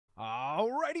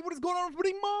Alrighty, what is going on,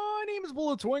 everybody? My name is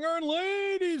Bulletswinger, and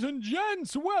ladies and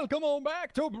gents, welcome on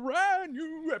back to a brand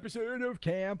new episode of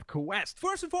Camp Quest.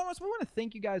 First and foremost, we want to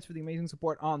thank you guys for the amazing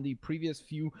support on the previous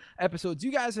few episodes.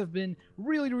 You guys have been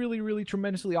really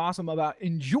tremendously awesome about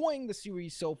enjoying the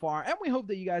series so far, and we hope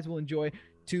that you guys will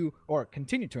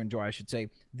continue to enjoy, I should say,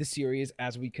 this series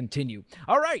as we continue.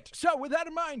 All right, so with that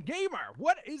in mind, gamer,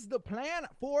 what is the plan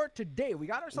for today? We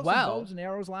got ourselves some bows and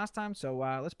arrows last time, so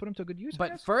let's put them to good use.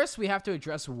 But first, we have to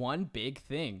address one big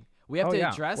thing. We have to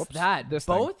address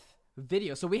both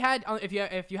videos. So we had,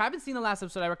 if you haven't seen the last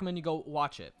episode, I recommend you go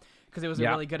watch it because it was a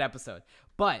really good episode.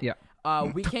 But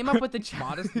we came up with the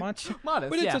modest much.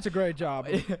 Modest, we did such a great job.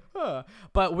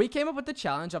 But we came up with the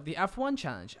challenge of the F1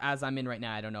 challenge, as I'm in right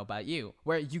now. I don't know about you,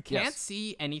 where you can't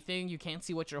see anything, you can't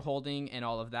see what you're holding, and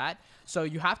all of that. So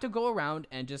you have to go around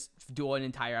and just do an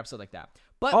entire episode like that.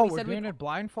 But we're doing it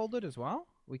blindfolded as well.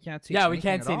 We can't see. Yeah, we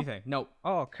can't see anything. Nope.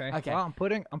 Oh, okay. Well, I'm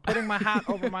putting my hat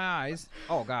over my eyes.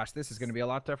 Oh gosh, this is gonna be a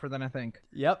lot tougher than I think.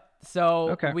 Yep.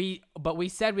 So we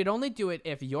said we'd only do it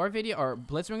if your video or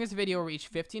Blitzwinger's video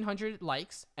reached 1,500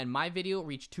 likes and my video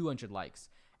reached 200 likes.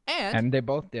 And they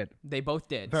both did. They both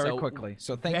did. Very quickly.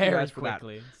 So thank you guys for that.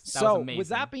 So with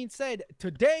that being said,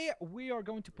 today we are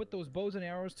going to put those bows and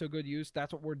arrows to good use.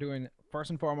 That's what we're doing first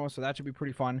and foremost. So that should be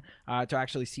pretty fun to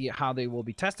actually see how they will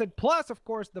be tested. Plus, of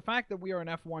course, the fact that we are an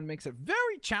F1 makes it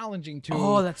very challenging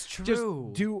to that's true. Just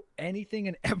do anything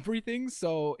and everything.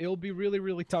 So it'll be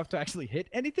really tough to actually hit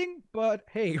anything. But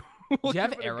hey, do you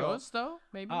have arrows though?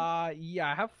 Maybe.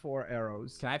 Yeah, I have 4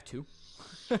 arrows. Can I have 2?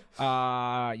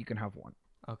 You can have 1.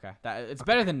 Okay, it's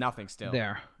better than nothing still.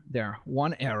 There,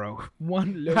 1 arrow,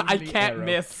 1 lonely I can't arrow.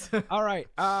 miss. All right,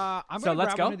 I'm gonna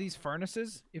grab one of these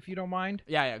furnaces if you don't mind.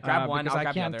 Yeah, grab one. Because I'll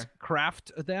grab I can't the other.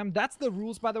 Craft them. That's the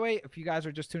rules, by the way. If you guys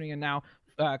are just tuning in now,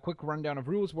 quick rundown of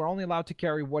rules. We're only allowed to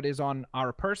carry what is on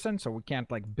our person, so we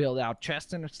can't like build out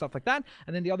chests and stuff like that.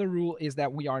 And then the other rule is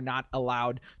that we are not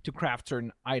allowed to craft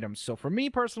certain items. So for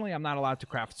me personally, I'm not allowed to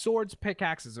craft swords,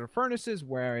 pickaxes, or furnaces,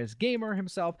 whereas Gamer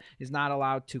himself is not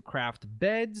allowed to craft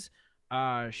beds,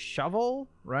 shovel,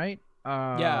 right?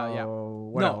 Yeah.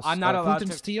 What else? I'm not allowed flint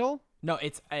and steel. No,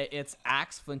 it's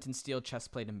axe, flint and steel,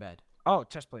 chest plate, and bed. Oh,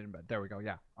 chest plate and bed. There we go.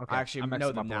 Yeah. Okay. I actually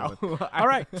know them now. All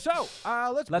right. So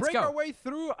let's break our way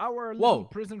through our little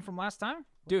prison from last time.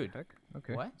 Dude.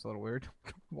 Okay. What? It's a little weird.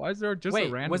 Why is there just a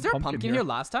random was there a pumpkin here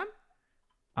last time?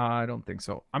 I don't think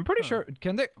so. I'm pretty sure.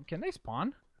 Can they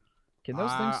spawn? Can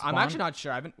those things spawn? I'm actually not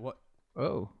sure. I haven't. What?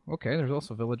 Oh, okay. There's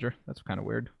also villager. That's kind of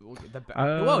weird.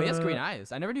 Whoa, he has green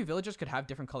eyes. I never knew villagers could have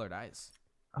different colored eyes.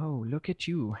 Oh, look at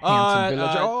you, handsome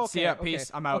villager. Oh, okay. See ya,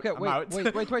 peace. I'm out. Okay, I'm out. Wait.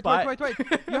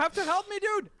 You have to help me,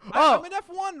 dude. Oh, I'm in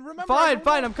F1. Remember?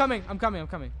 Fine. I'm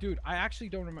coming. Dude, I actually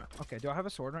don't remember. Okay, do I have a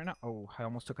sword right now? Oh, I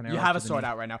almost took an arrow. You have a sword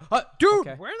out right now.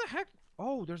 Dude, where the heck?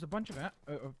 Oh, there's a bunch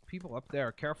of people up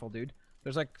there. Careful, dude.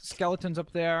 There's like skeletons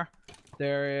up there.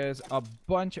 There is a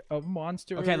bunch of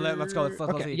monsters. Okay, let's go.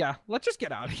 Let's see. Yeah, let's just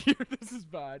get out of here. This is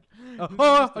bad. I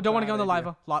don't want to go in the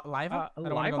lava. Lava? I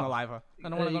don't want to go in the lava. I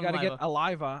don't want to go in the lava. You gotta get a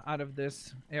lava out of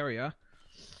this area.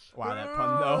 Wow, that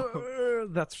pun though.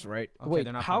 That's right. Okay, wait,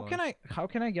 how can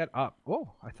I get up?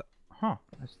 Oh,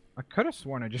 I could have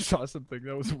sworn I just saw something.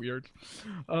 That was weird.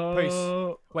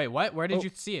 Wait, what? Where did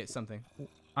you see it? Something?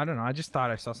 I don't know. I just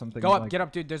thought I saw something. Go up, get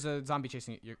up, dude. There's a zombie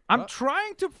chasing you. I'm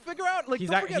trying to figure out. Like,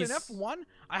 don't forget, in F1,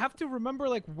 I have to remember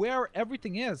like where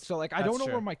everything is. So like, I don't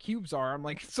know where my cubes are. I'm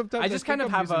like, sometimes I just kind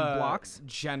of have a blocks.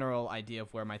 general idea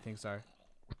of where my things are.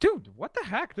 Dude, what the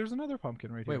heck? There's another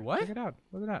pumpkin right here. Wait, what? Check it out.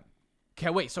 Look at that. Okay,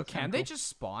 wait. So can they just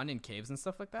spawn in caves and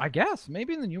stuff like that? I guess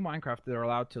maybe in the new Minecraft they're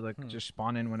allowed to like just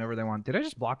spawn in whenever they want. Did I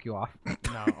just block you off?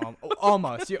 No,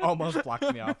 almost. You almost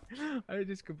blocked me off. I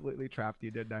just completely trapped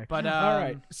you, didn't I? But all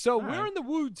right. So we're in the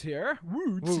woods here.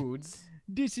 Woods.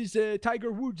 This is Tiger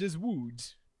Woods'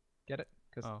 woods. Get it?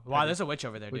 Wow, there's a witch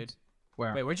over there, dude.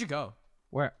 Where? Wait, where'd you go?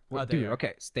 Where? Dude,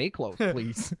 okay, stay close,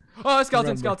 please. Oh,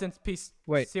 skeletons. Peace.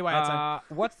 Wait. See why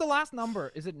outside. What's the last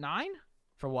number? Is it 9?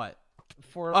 For what?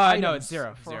 For no, it's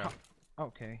 0.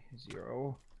 Okay,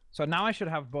 0. So now I should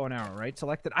have bow and arrow, right?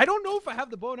 Selected. I don't know if I have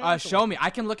the bow and arrow. Show me. I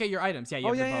can look at your items. Yeah, you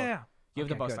have the bow. Yeah. You have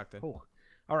the bow selected. Cool.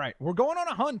 All right, we're going on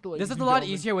a hunt. This is a lot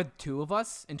easier with 2 of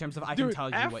us in terms of I can tell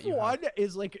you what you have. F1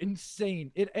 is like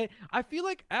insane. I feel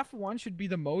like F1 should be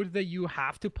the mode that you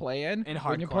have to play in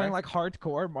when you're playing like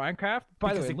hardcore Minecraft.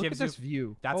 By the way, look at this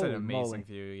view. That's an amazing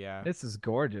view. Yeah. This is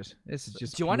gorgeous. This is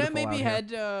just. Do you want to maybe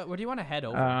head? Where do you want to head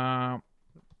over?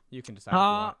 You can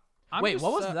decide. Wait,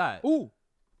 what was that? Ooh,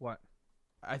 what?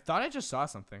 I thought I just saw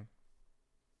something.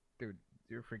 Dude,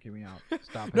 You're freaking me out.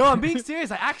 Stop it. No, I'm being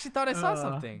serious. I actually thought I saw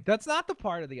something. That's not the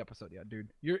part of the episode yet,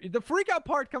 dude. The freak out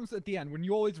part comes at the end when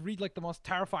you always read like the most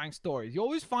terrifying stories. You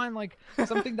always find like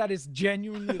something that is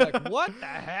genuinely like, what the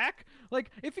heck? Like,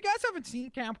 if you guys haven't seen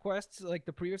Camp Quests, like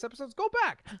the previous episodes, go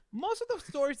back. Most of the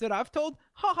stories that I've told,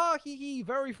 haha, hee hee,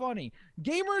 very funny.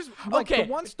 Gamers, like the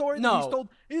one story that he's told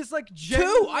is like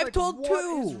genuinely, I've like, told what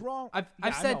two. is wrong?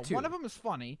 I've said two. One of them is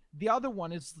funny. The other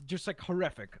one is just like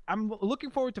horrific. I'm looking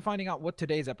forward to finding out what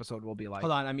today's episode will be like.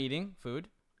 Hold on, I'm eating food.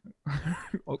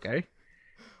 Okay.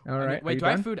 All right. Wait, do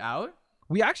I have food out?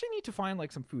 We actually need to find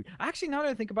like some food. Actually, now that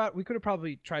I think about it, we could have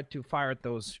probably tried to fire at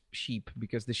those sheep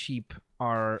because the sheep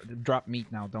drop meat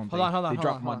now, don't they? Hold on, they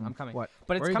drop mutton. I'm coming. What?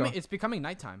 But it's coming. It's becoming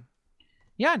nighttime.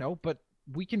 Yeah, I know, but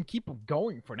we can keep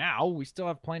going for now. We still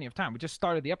have plenty of time. We just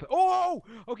started the episode. Oh,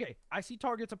 okay. I see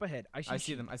targets up ahead. I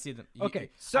see them. I see them.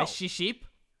 Okay, so I see sheep.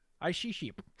 I see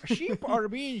sheep. Sheep are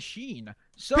being seen.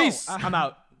 So peace. I'm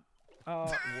out.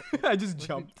 I just to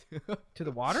jumped to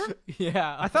the water.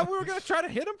 Yeah. I thought we were gonna try to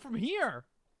hit him from here.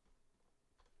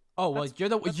 Oh well,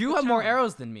 you have more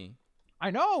arrows than me. I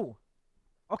know.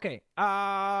 Okay.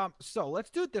 So let's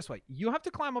do it this way. You have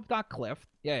to climb up that cliff.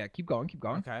 Yeah. Keep going.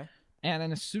 Okay. And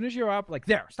then as soon as you're up, like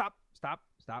there, stop.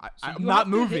 I'm not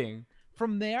moving.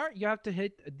 From there, you have to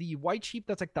hit the white sheep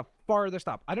that's like the farthest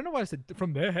up. I don't know why I said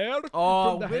from the hair.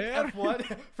 Oh, from the with hair.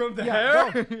 F1? From the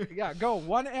hair? Go.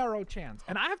 1 arrow chance.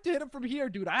 And I have to hit him from here,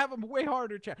 dude. I have a way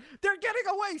harder chance. They're getting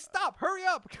away. Stop. Hurry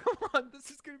up. Come on. This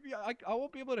is going to be... I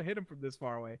won't be able to hit him from this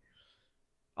far away.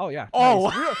 Oh, yeah. Oh.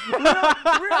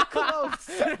 Nice. Real close.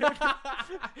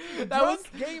 That was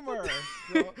gamer.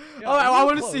 So, yeah, I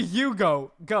want to see you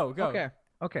go. Go.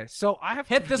 Okay. So I have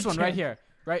hit to this one right here.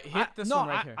 Right, hit this one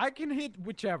right here. I can hit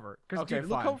whichever. Because okay,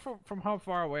 look from how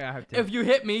far away I have to. If you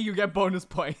hit me, you get bonus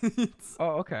points.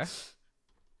 Oh, okay.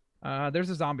 There's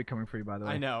a zombie coming for you, by the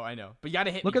way. I know. But you gotta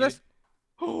hit me. Look at this.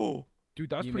 Oh, dude,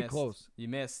 that's pretty close. You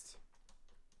missed.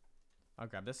 I'll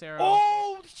grab this arrow.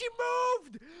 Oh, she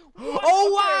moved.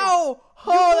 Oh, wow.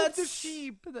 Oh, that's the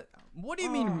sheep. What do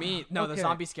you mean me? No, the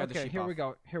zombie scared the sheep Here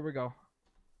we go.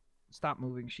 Stop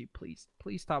moving, sheep, please.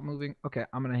 Please stop moving. Okay,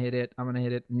 I'm gonna hit it.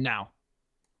 now.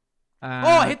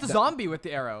 I hit the zombie with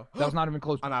the arrow. That was not even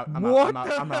close. I'm out. I'm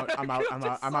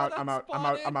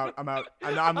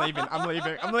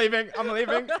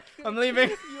leaving.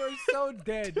 You're so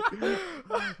dead.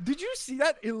 Did you see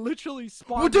that? It literally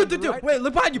spawned. Oh, dude. Wait,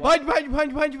 look behind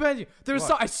you.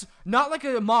 There's not like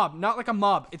a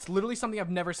mob. It's literally something I've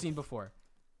never seen before.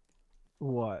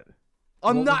 What?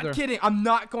 I'm not kidding. I'm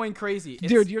not going crazy.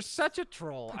 Dude, you're such a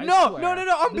troll. No.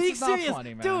 I'm being serious.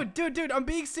 Funny, man. Dude, I'm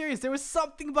being serious. There was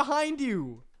something behind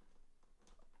you.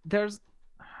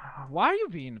 Why are you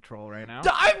being a troll right now?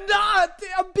 I'm not.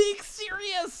 I'm being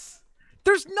serious.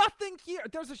 There's nothing here.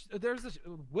 There's a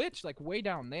witch like way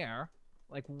down there.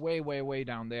 Like way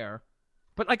down there.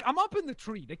 But like I'm up in the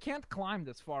tree. They can't climb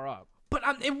this far up. But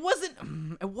it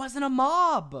wasn't a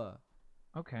mob.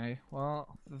 Okay,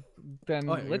 well, then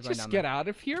Oh, let's just get out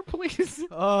of here, please.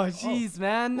 Oh, jeez,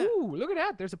 man. Ooh, look at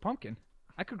that. There's a pumpkin.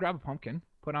 I could grab a pumpkin.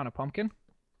 Put on a pumpkin.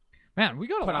 Man, we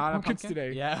got a lot of pumpkins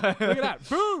today. Yeah. Look at that.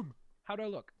 Boom. How do I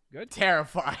look? Good?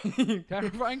 Terrifying.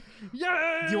 Terrifying?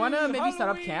 Yeah. Do you want to maybe set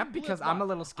up camp? Because I'm a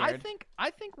little scared.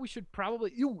 I think we should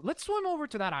probably... let's swim over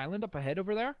to that island up ahead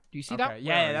over there. Do you see that?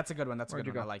 Yeah, that's a good one. Where'd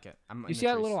you go? I like it. You see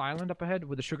that little island up ahead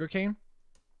with the sugar cane?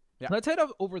 Yeah. Let's head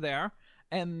over there.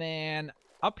 And then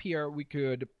up here, we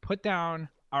could put down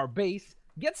our base,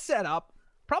 get set up,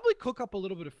 probably cook up a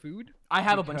little bit of food. I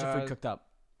have a bunch of food cooked up.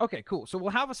 Okay, cool. So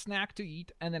we'll have a snack to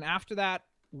eat. And then after that,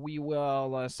 we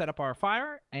will set up our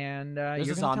fire. And you're going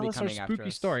to tell us our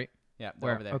spooky story. Yeah,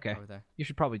 they're over there. Okay. Over there. You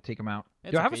should probably take him out.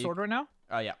 Do I have a sword right now?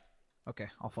 Oh, yeah. Okay,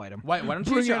 I'll fight him. Why don't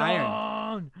you use your iron?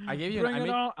 On. I gave you an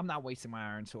iron. I'm not wasting my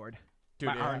iron sword. Dude,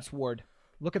 my iron sword.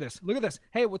 Look at this.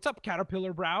 Hey, what's up,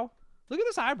 caterpillar brow? Look at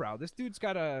this eyebrow. This dude's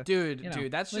got a... Dude,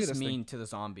 that's just mean to the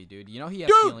zombie, dude. You know he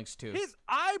has feelings, too. His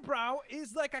eyebrow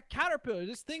is like a caterpillar.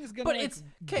 This thing is going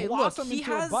to blossom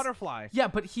into a butterfly. Yeah,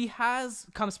 but he has...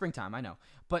 Come springtime, I know.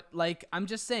 But, like, I'm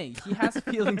just saying, he has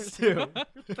feelings, too.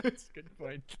 That's a good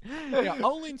point. Yeah,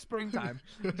 only in springtime.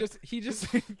 He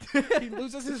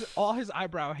loses all his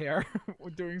eyebrow hair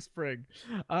during spring.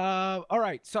 All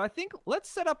right, so I think let's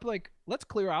set up, let's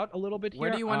clear out a little bit here.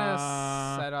 Where do you want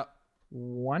to set up?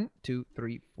 1, 2,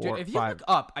 3, 4, Dude, if you 5, look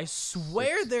up, I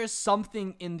swear 6. There's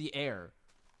something in the air.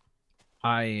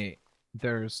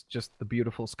 There's just the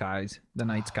beautiful skies, the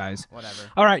night skies. Whatever.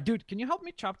 All right, dude, can you help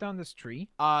me chop down this tree?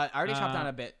 I already chopped down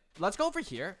a bit. Let's go over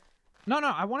here. No,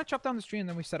 I want to chop down this tree and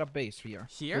then we set up base here.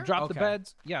 Here? We'll drop the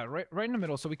beds. Yeah, right in the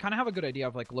middle. So we kind of have a good idea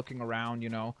of looking around,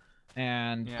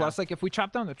 And Yeah. plus, like, if we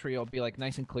chop down the tree, it'll be like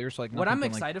nice and clear. So like, What nothing I'm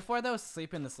can, excited for though is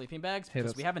sleep in the sleeping bags Hit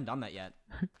because us. we haven't done that yet.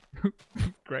 Like...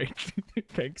 Great,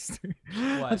 thanks.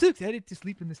 I'm What? so excited to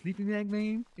sleep in the sleeping bag,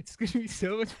 man. It's gonna be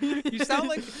so much. You sound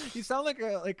like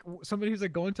somebody who's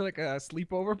like going to like a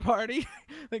sleepover party.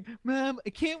 Like, Mom, I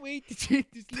can't wait to sleep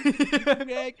in the sleeping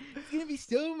bag. It's gonna be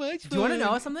so much fun. Do you want to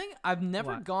know something? I've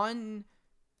never What? gone.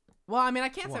 Well, I mean, I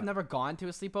can't say What? I've never gone to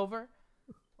a sleepover.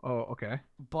 Oh, okay.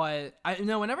 But I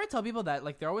know whenever I tell people that,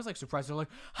 like, they're always like surprised. They're like,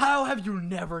 "How have you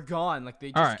never gone?" Like, they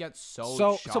just Alright. get so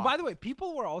So shocked. by the way,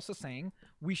 people were also saying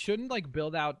we shouldn't like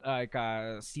build out like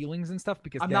ceilings and stuff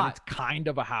because I'm then not. it's kind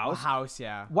of a a house. house,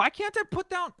 yeah, Why can't I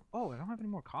put down? Oh, I don't have any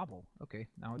more cobble. Okay,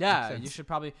 now it makes yeah. sense. You should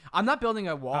probably. I'm not building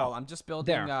a wall. Oh, I'm just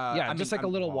building. There, yeah, I mean, just like a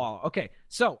I'm- little wall. Okay,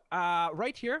 so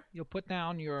right here, you'll put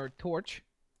down your torch.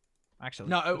 Actually,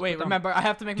 No, let's wait. put down- Remember, I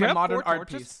have to make Do you my have modern 4 art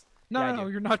torches? piece. No, Yeah, I no,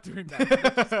 do. you're not doing that.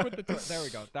 Let's just put the there we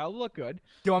go. That'll look good. Do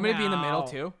you want me to be in the middle Now,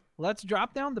 too? Let's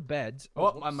drop down the beds.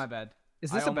 Oh, whoops. my bad.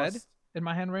 Is I this a bed almost- in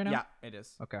my hand right now? Yeah, it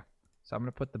is. Okay, so I'm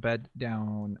gonna put the bed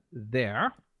down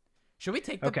there. Should we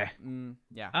take the? Okay.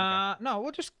 Yeah. Okay. No,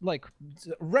 we'll just like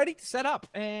ready to set up,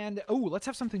 and oh, let's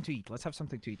have something to eat. Let's have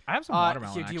something to eat. I have some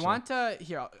watermelon. Here, do you actually. want to?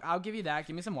 Here, I'll give you that.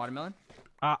 Give me some watermelon.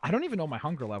 I don't even know my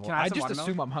hunger level. Can I have I some just watermelon?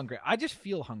 assume I'm hungry. I just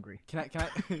feel hungry. Can I? Can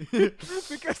I?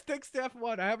 Because thanks to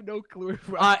F1, I have no clue.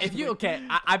 If you okay,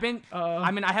 I've been. I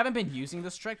mean, I haven't been using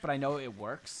this trick, but I know it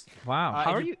works. Wow, how if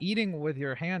are you- you eating with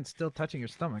your hand still touching your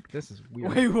stomach? This is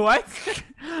weird. Wait, what?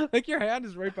 Like your hand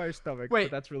is right by your stomach. Wait.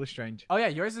 but that's really strange. Oh yeah,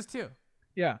 yours is too.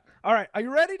 Yeah. All right, are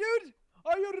you ready, dude?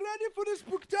 Are you ready for this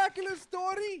spectacular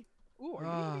story? Ooh, are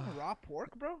you eating raw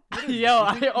pork, bro? What is this? Yo,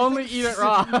 You think- I only eat it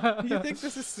raw. You think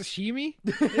this is sashimi?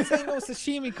 This ain't no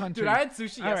sashimi country. Dude, I had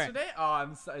sushi All right. yesterday.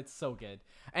 Oh, it's so good.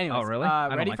 Anyways, Oh, really? I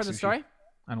don't ready like for the sushi. story?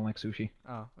 I don't like sushi.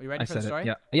 Oh, are you ready I for the said story?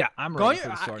 it. Yeah, I'm Go on ready your,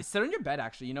 for the story. sit on your bed,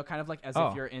 actually. You know, kind of like as Oh.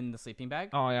 if you're in the sleeping bag.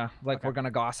 Oh yeah, like Okay. we're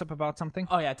gonna gossip about something.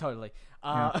 Oh yeah, totally.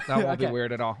 Yeah, that won't be okay.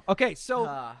 weird at all. Okay, so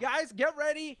Uh. guys, get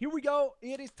ready. Here we go.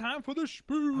 It is time for the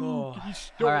spooky Oh,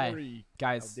 story all right, of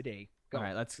guys. the day. Go. All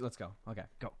right, let's go. Okay.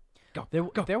 Go. Go. There,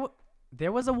 Go.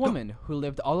 there was a woman who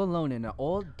lived all alone in an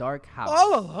old dark house.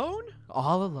 All alone?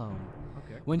 All alone.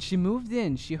 Okay. When she moved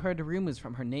in, she heard rumors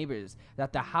from her neighbors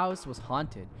that the house was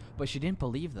haunted, but she didn't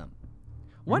believe them.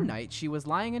 One night, she was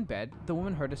lying in bed. The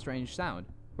woman heard a strange sound.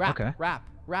 Rap, Okay. rap,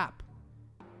 rap.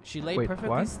 She lay Wait, perfectly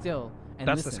what? still and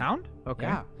That's the listened. sound? Okay.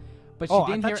 Yeah. But she Oh, I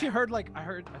didn't thought hear. she heard like I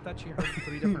thought she heard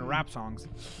 3 different rap songs.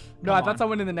 No, I Come thought on.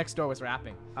 someone in the next door was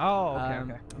rapping. Oh, okay,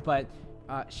 okay. But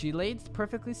she laid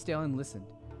perfectly still and listened,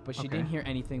 but she Okay. didn't hear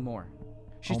anything more.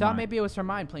 She Oh thought my. maybe it was her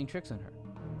mind playing tricks on her.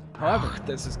 However,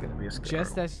 this is gonna be a scary.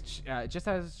 just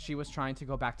as she was trying to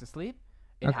go back to sleep,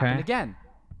 it Okay. happened again.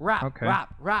 Rap, Okay.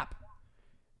 rap, rap.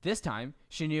 This time,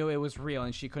 she knew it was real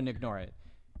and she couldn't ignore it.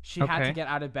 She had to Okay. get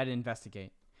out of bed and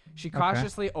investigate. She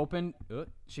cautiously opened.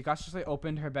 She cautiously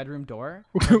opened her bedroom door.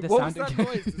 heard the What sound was that again.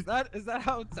 noise? Is that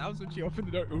how it sounds when she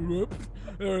opened the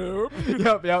door?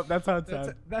 Yep, that's how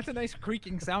it That's a nice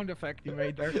creaking sound effect you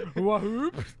made there.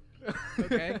 Whoop.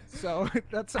 Okay, so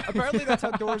that's apparently that's how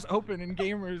doors open in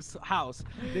gamers' house.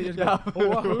 They just Yeah. go.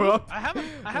 Whoop. I haven't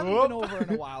Whoop. been over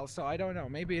in a while, so I don't know.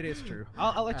 Maybe it is true.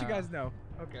 I'll let you guys know.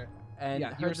 Okay. And Yeah,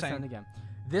 you heard were the sound saying. again.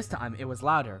 This time it was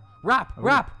louder. Rap,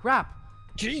 rap, rap.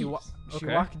 She Jeez. Okay.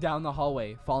 walked down the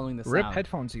hallway, following the Rip sound.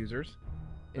 headphones users.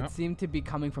 It Yep. seemed to be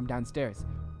coming from downstairs.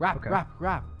 Rap, Okay. rap,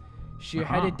 rap. She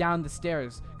Uh-huh. headed down the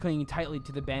stairs, clinging tightly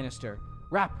to the banister.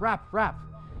 Rap, rap, rap.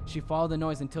 She followed the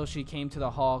noise until she came to the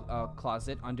hall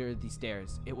closet under the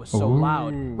stairs. It was so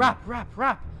loud. Ooh. Rap, rap,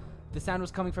 rap. The sound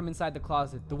was coming from inside the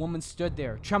closet. The woman stood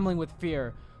there, trembling with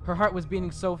fear. Her heart was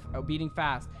beating beating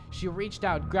fast. She reached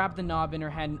out, grabbed the knob in her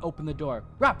hand, and opened the door.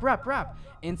 Rap, rap, rap.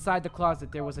 Inside the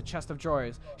closet, there was a chest of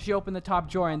drawers. She opened the top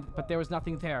drawer, but there was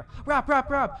nothing there. Rap,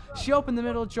 rap, rap. She opened the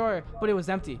middle drawer, but it was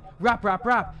empty. Rap, rap,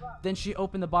 rap. Then she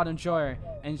opened the bottom drawer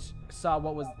and saw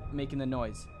what was making the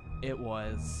noise. It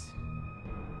was...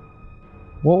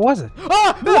 What was it?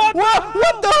 Ah!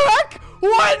 What the heck?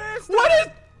 What? What is...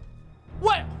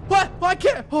 What? What? Oh, I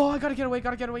can't... Oh, I gotta get away,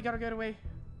 gotta get away, gotta get away.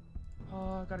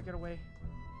 Oh, I gotta get away.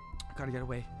 Gotta get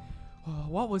away. Oh,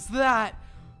 what was that?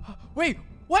 Wait,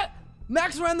 what?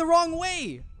 Max ran the wrong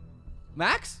way.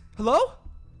 Max? Hello?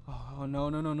 Oh, no,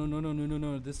 no, no, no, no, no, no, no,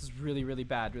 no. This is really, really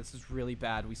bad. This is really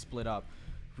bad. We split up.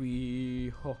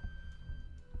 Oh,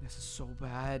 this is so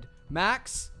bad.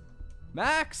 Max?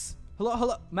 Max? Hello,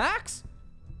 hello? Max?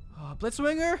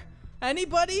 Blitzwinger?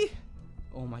 Anybody?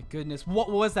 Oh my goodness.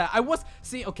 What was that?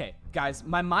 See, okay, guys,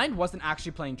 my mind wasn't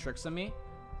actually playing tricks on me.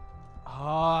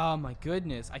 Oh my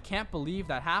goodness. I can't believe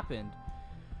that happened.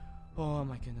 Oh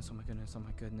my goodness, oh my goodness, oh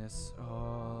my goodness.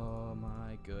 Oh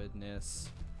my goodness.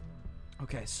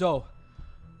 Okay, so.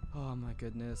 Oh my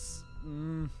goodness.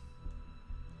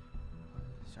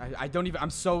 I don't even. I'm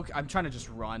trying to just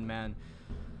run, man.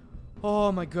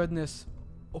 Oh my goodness.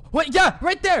 Oh, wait, yeah,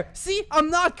 right there. See, I'm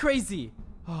not crazy.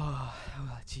 Oh,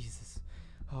 Jesus.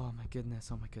 Oh my goodness.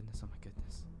 Oh my goodness. Oh my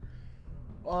goodness.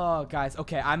 Oh, guys.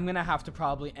 Okay, I'm gonna have to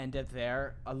probably end it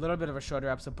there. A little bit of a shorter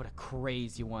episode, but a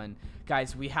crazy one.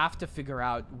 Guys, we have to figure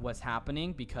out what's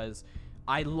happening because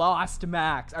I lost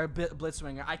Max, our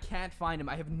Blitzwinger. I can't find him.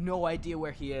 I have no idea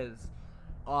where he is.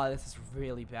 Oh, this is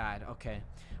really bad. Okay.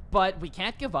 But we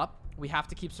can't give up. We have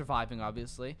to keep surviving,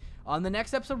 obviously. On the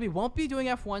next episode, we won't be doing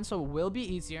F1, so it will be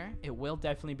easier. It will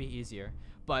definitely be easier.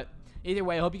 But either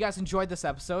way, I hope you guys enjoyed this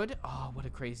episode. Oh, what a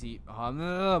crazy...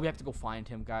 we have to go find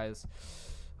him, guys.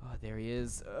 Oh, there he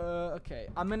is. Okay.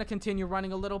 I'm going to continue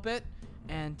running a little bit.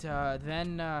 And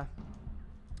then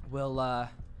we'll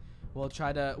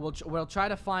try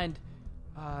to find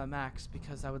Max,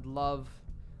 because I would love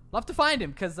to find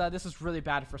him, because this is really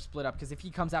bad for split up, because if he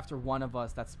comes after one of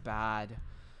us, that's bad.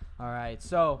 All right,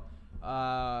 so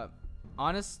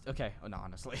honestly,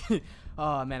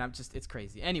 oh man, it's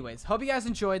crazy. Anyways, hope you guys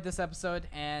enjoyed this episode,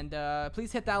 and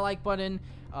please hit that like button.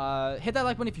 Hit that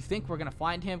like button if you think we're gonna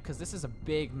find him, because this is a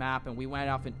big map, and we ran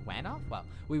off into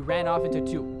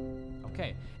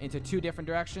two different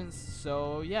directions.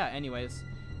 So yeah, anyways,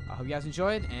 I hope you guys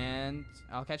enjoyed, and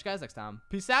I'll catch you guys next time.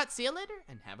 Peace out, see you later,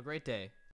 and have a great day.